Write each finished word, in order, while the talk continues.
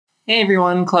Hey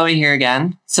everyone, Chloe here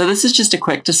again. So this is just a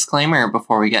quick disclaimer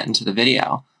before we get into the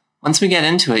video. Once we get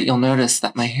into it, you'll notice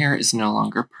that my hair is no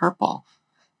longer purple.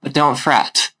 But don't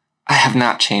fret, I have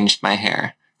not changed my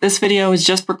hair. This video was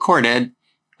just recorded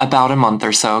about a month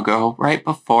or so ago, right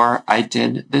before I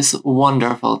did this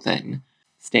wonderful thing.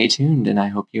 Stay tuned and I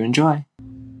hope you enjoy.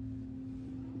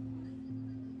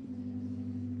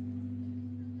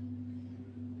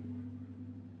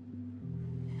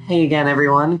 Hey again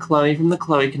everyone, Chloe from the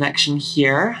Chloe Connection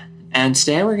here, and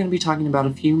today we're going to be talking about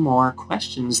a few more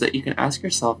questions that you can ask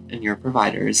yourself and your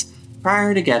providers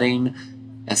prior to getting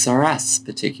SRS,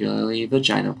 particularly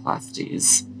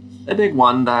vaginoplasties. A big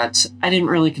one that I didn't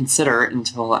really consider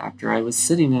until after I was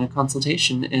sitting in a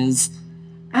consultation is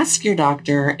ask your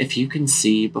doctor if you can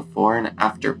see before and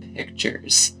after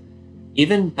pictures.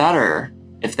 Even better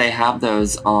if they have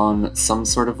those on some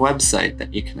sort of website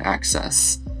that you can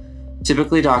access.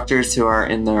 Typically, doctors who are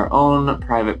in their own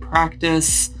private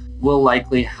practice will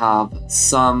likely have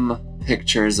some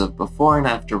pictures of before and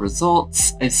after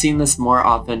results. I've seen this more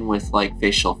often with like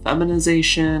facial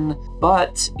feminization,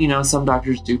 but some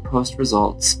doctors do post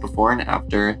results before and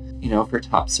after, for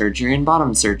top surgery and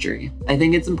bottom surgery. I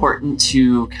think it's important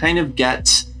to kind of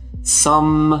get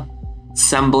some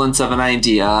semblance of an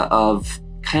idea of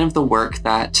kind of the work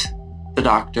that the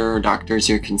doctor or doctors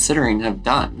you're considering have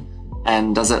done.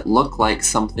 And does it look like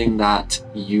something that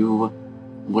you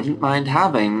wouldn't mind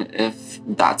having if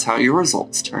that's how your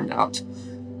results turned out?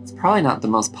 It's probably not the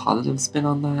most positive spin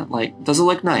on that. Like, does it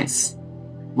look nice?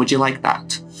 Would you like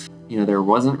that? There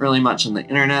wasn't really much on the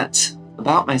internet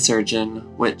about my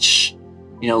surgeon, which,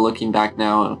 looking back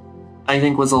now, I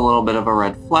think was a little bit of a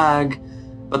red flag,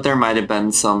 but there might have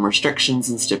been some restrictions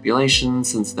and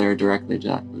stipulations since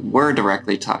were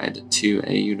directly tied to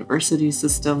a university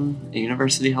system, a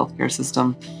university healthcare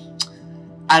system.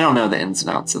 I don't know the ins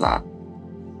and outs of that.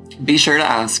 Be sure to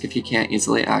ask if you can't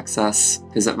easily access,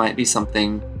 because it might be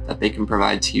something that they can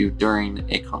provide to you during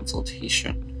a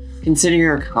consultation. Consider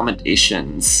your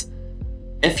accommodations.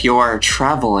 If you're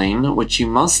traveling, which you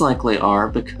most likely are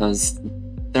because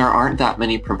there aren't that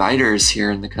many providers here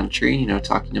in the country,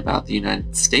 talking about the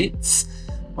United States,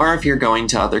 or if you're going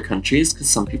to other countries, because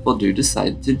some people do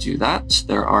decide to do that.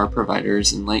 There are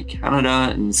providers in like Canada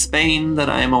and Spain that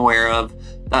I am aware of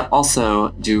that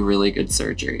also do really good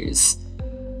surgeries.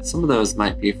 Some of those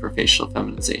might be for facial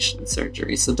feminization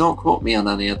surgery, so don't quote me on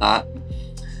any of that.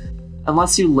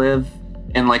 Unless you live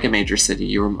in like a major city,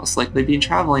 you will most likely be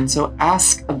traveling, so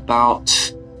ask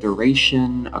about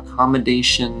duration,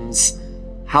 accommodations.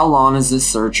 How long is this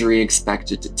surgery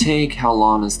expected to take? How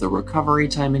long is the recovery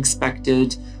time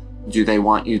expected? Do they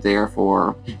want you there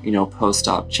for,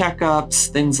 post-op checkups,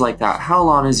 things like that? How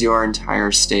long is your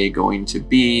entire stay going to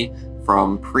be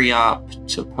from pre-op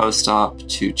to post-op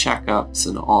to checkups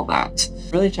and all that?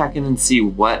 Really check in and see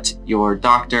what your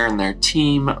doctor and their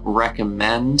team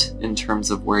recommend in terms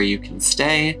of where you can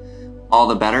stay. All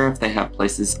the better if they have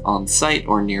places on site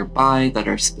or nearby that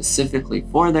are specifically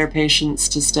for their patients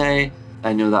to stay.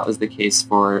 I know that was the case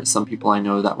for some people I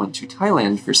know that went to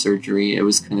Thailand for surgery. It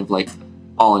was kind of like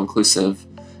all-inclusive,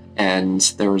 and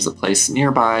there was a place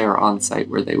nearby or on-site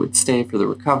where they would stay for the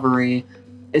recovery.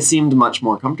 It seemed much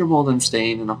more comfortable than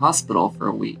staying in a hospital for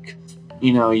a week.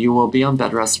 You will be on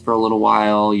bed rest for a little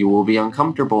while, you will be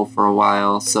uncomfortable for a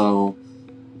while, so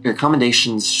your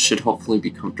accommodations should hopefully be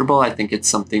comfortable. I think it's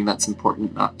something that's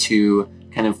important not to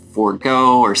kind of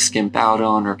forego or skimp out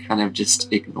on or kind of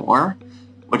just ignore,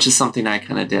 which is something I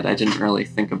kind of did. I didn't really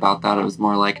think about that. It was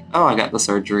more like, oh, I got the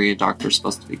surgery, doctor's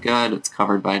supposed to be good, it's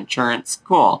covered by insurance,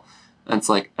 cool. And it's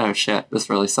like, oh shit, this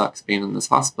really sucks being in this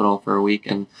hospital for a week,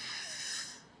 and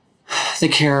the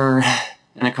care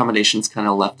and accommodations kind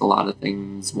of left a lot of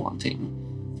things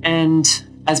wanting. And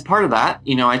as part of that,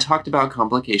 I talked about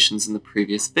complications in the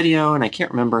previous video, and I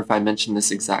can't remember if I mentioned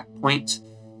this exact point,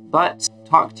 but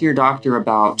talk to your doctor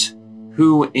about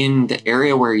who in the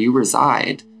area where you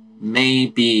reside may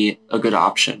be a good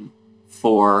option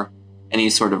for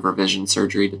any sort of revision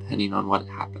surgery depending on what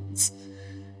happens.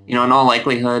 In all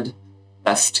likelihood,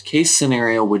 best case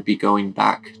scenario would be going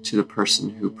back to the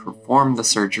person who performed the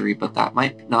surgery, but that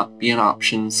might not be an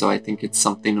option, so I think it's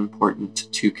something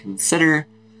important to consider.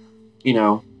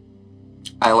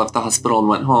 I left the hospital and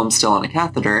went home still on a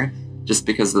catheter just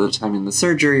because of the timing of the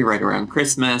surgery right around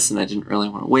Christmas, and I didn't really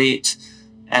want to wait,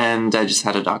 and I just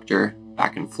had a doctor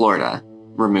back in Florida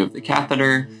remove the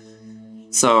catheter.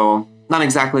 So not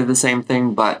exactly the same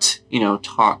thing, but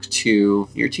talk to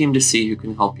your team to see who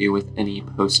can help you with any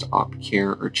post-op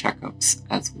care or checkups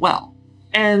as well.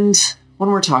 And when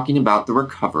we're talking about the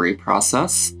recovery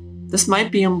process, this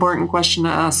might be an important question to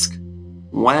ask.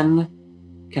 When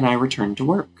can I return to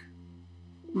work?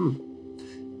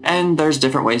 And there's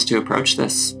different ways to approach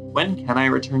this. When can I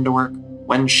return to work?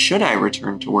 When should I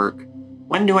return to work?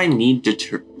 When do I need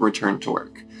to return to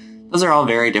work? Those are all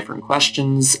very different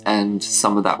questions, and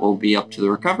some of that will be up to the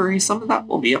recovery, some of that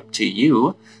will be up to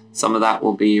you, some of that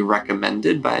will be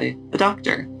recommended by the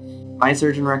doctor. My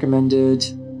surgeon recommended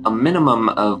a minimum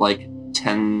of like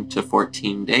 10 to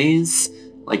 14 days.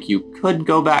 Like, you could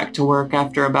go back to work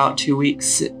after about 2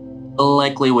 weeks. It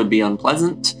likely would be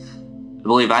unpleasant. I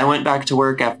believe I went back to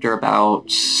work after about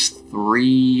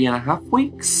 3.5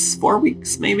 weeks, 4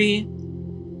 weeks maybe?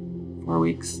 4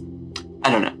 weeks? I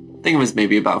don't know. I think it was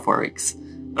maybe about 4 weeks.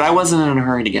 But I wasn't in a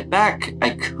hurry to get back.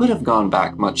 I could have gone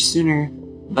back much sooner,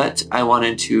 but I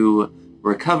wanted to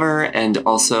recover and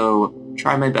also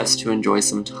try my best to enjoy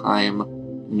some time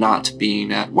not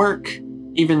being at work,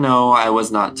 even though I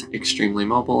was not extremely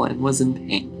mobile and was in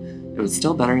pain. It was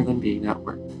still better than being at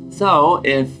work. So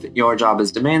if your job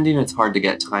is demanding, it's hard to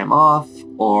get time off,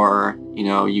 or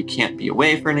you can't be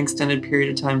away for an extended period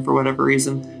of time for whatever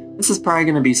reason, this is probably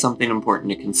going to be something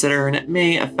important to consider, and it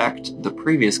may affect the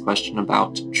previous question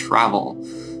about travel.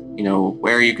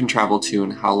 Where you can travel to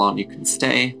and how long you can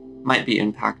stay might be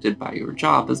impacted by your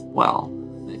job as well.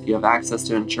 If you have access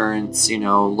to insurance,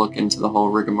 look into the whole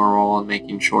rigmarole and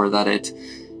making sure that it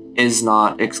is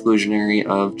not exclusionary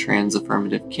of trans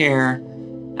affirmative care.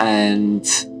 And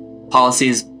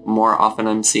policies, more often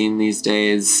I'm seeing these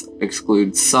days,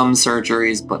 exclude some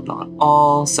surgeries but not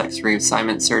all. Sex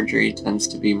reassignment surgery tends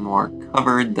to be more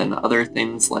covered than other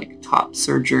things like top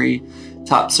surgery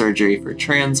for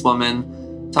trans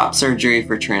women, top surgery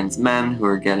for trans men who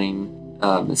are getting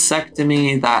a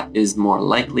mastectomy. That is more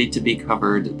likely to be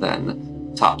covered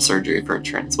than top surgery for a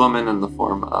trans woman in the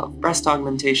form of breast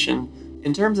augmentation.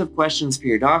 In terms of questions for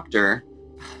your doctor,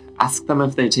 ask them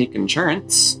if they take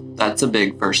insurance. That's a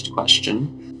big first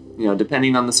question.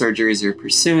 Depending on the surgeries you're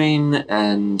pursuing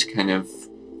and kind of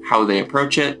how they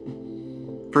approach it.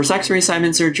 For sex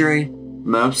reassignment surgery,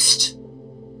 most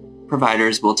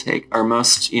providers will take, or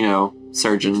most,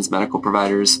 surgeons, medical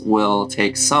providers will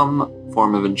take some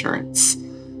form of insurance.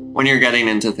 When you're getting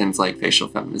into things like facial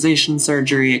feminization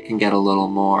surgery, it can get a little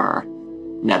more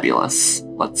nebulous,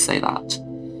 let's say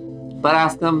that. But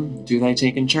ask them, do they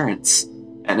take insurance?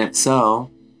 And if so,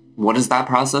 what does that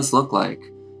process look like?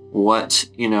 What,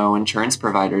 insurance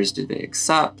providers do they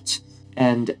accept?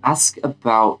 And ask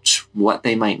about what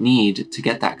they might need to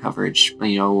get that coverage.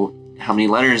 How many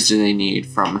letters do they need?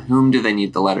 From whom do they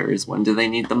need the letters? When do they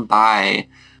need them by?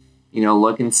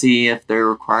 Look and see if there are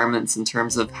requirements in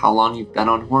terms of how long you've been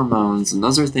on hormones. And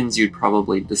those are things you'd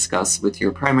probably discuss with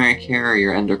your primary care or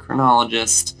your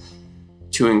endocrinologist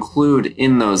to include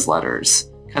in those letters.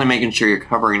 Kind of making sure you're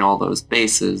covering all those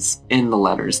bases in the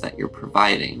letters that you're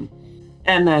providing.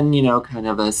 And then, kind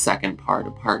of a second part,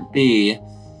 a part B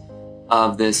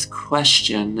of this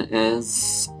question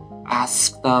is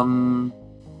ask them,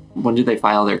 when do they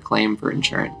file their claim for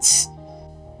insurance?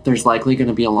 There's likely going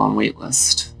to be a long wait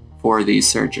list for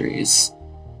these surgeries.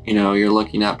 You're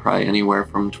looking at probably anywhere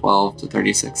from 12 to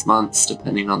 36 months,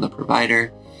 depending on the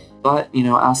provider. But,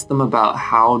 ask them about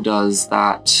how does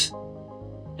that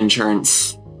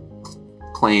insurance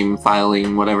claim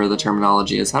filing, whatever the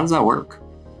terminology is, how does that work?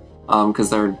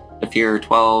 Because if you're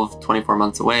 12, 24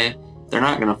 months away, they're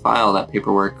not going to file that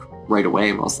paperwork right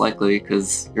away, most likely,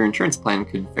 because your insurance plan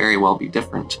could very well be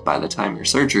different by the time your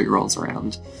surgery rolls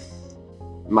around.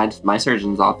 My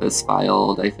surgeon's office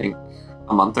filed, I think,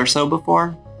 a month or so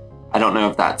before. I don't know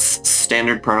if that's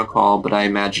standard protocol, but I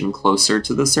imagine closer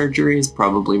to the surgery is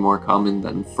probably more common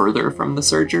than further from the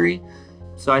surgery.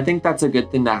 So I think that's a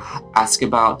good thing to ask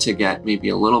about to get maybe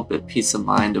a little bit peace of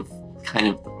mind of kind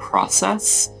of the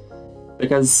process.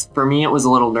 Because for me, it was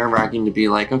a little nerve-wracking to be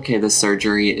like, okay, this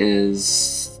surgery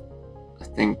is, I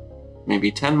think,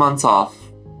 maybe 10 months off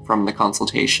from the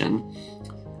consultation.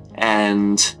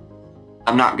 And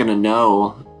I'm not going to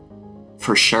know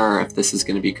for sure if this is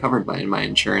going to be covered by my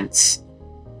insurance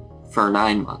for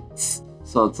 9 months.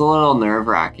 So it's a little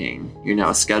nerve-wracking,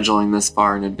 scheduling this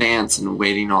far in advance and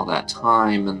waiting all that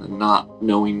time and then not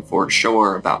knowing for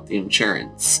sure about the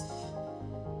insurance.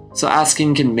 So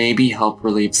asking can maybe help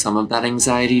relieve some of that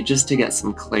anxiety just to get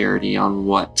some clarity on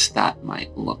what that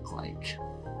might look like.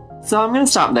 So I'm going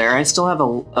to stop there. I still have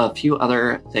a few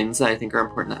other things that I think are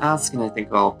important to ask, and I think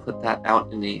I'll put that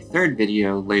out in a third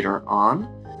video later on.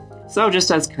 So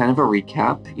just as kind of a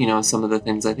recap, some of the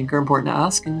things I think are important to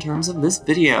ask in terms of this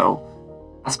video.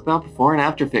 Ask about before and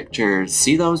after pictures,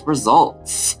 see those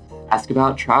results. Ask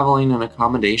about traveling and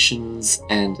accommodations,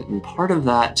 and in part of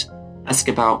that, ask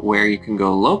about where you can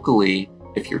go locally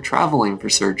if you're traveling for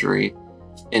surgery.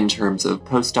 in terms of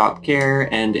post-op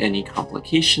care and any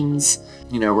complications.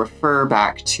 Refer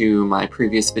back to my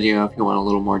previous video if you want a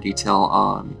little more detail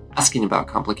on asking about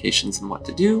complications and what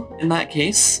to do in that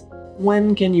case.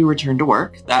 When can you return to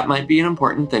work? That might be an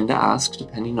important thing to ask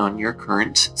depending on your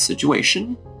current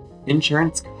situation.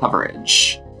 Insurance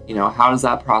coverage. How does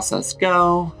that process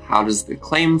go? How does the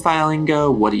claim filing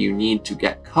go? What do you need to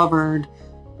get covered?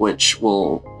 Which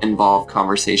will involve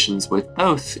conversations with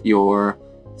both your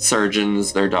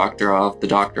surgeons, the doctor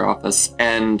office,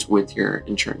 and with your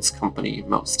insurance company,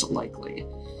 most likely.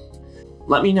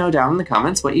 Let me know down in the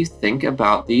comments what you think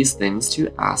about these things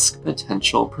to ask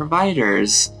potential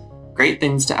providers. Great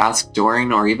things to ask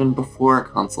during or even before a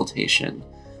consultation.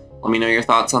 Let me know your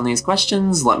thoughts on these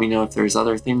questions. Let me know if there's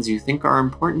other things you think are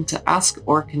important to ask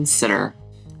or consider.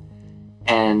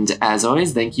 And as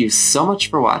always, thank you so much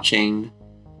for watching.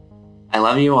 I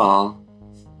love you all.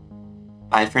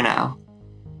 Bye for now.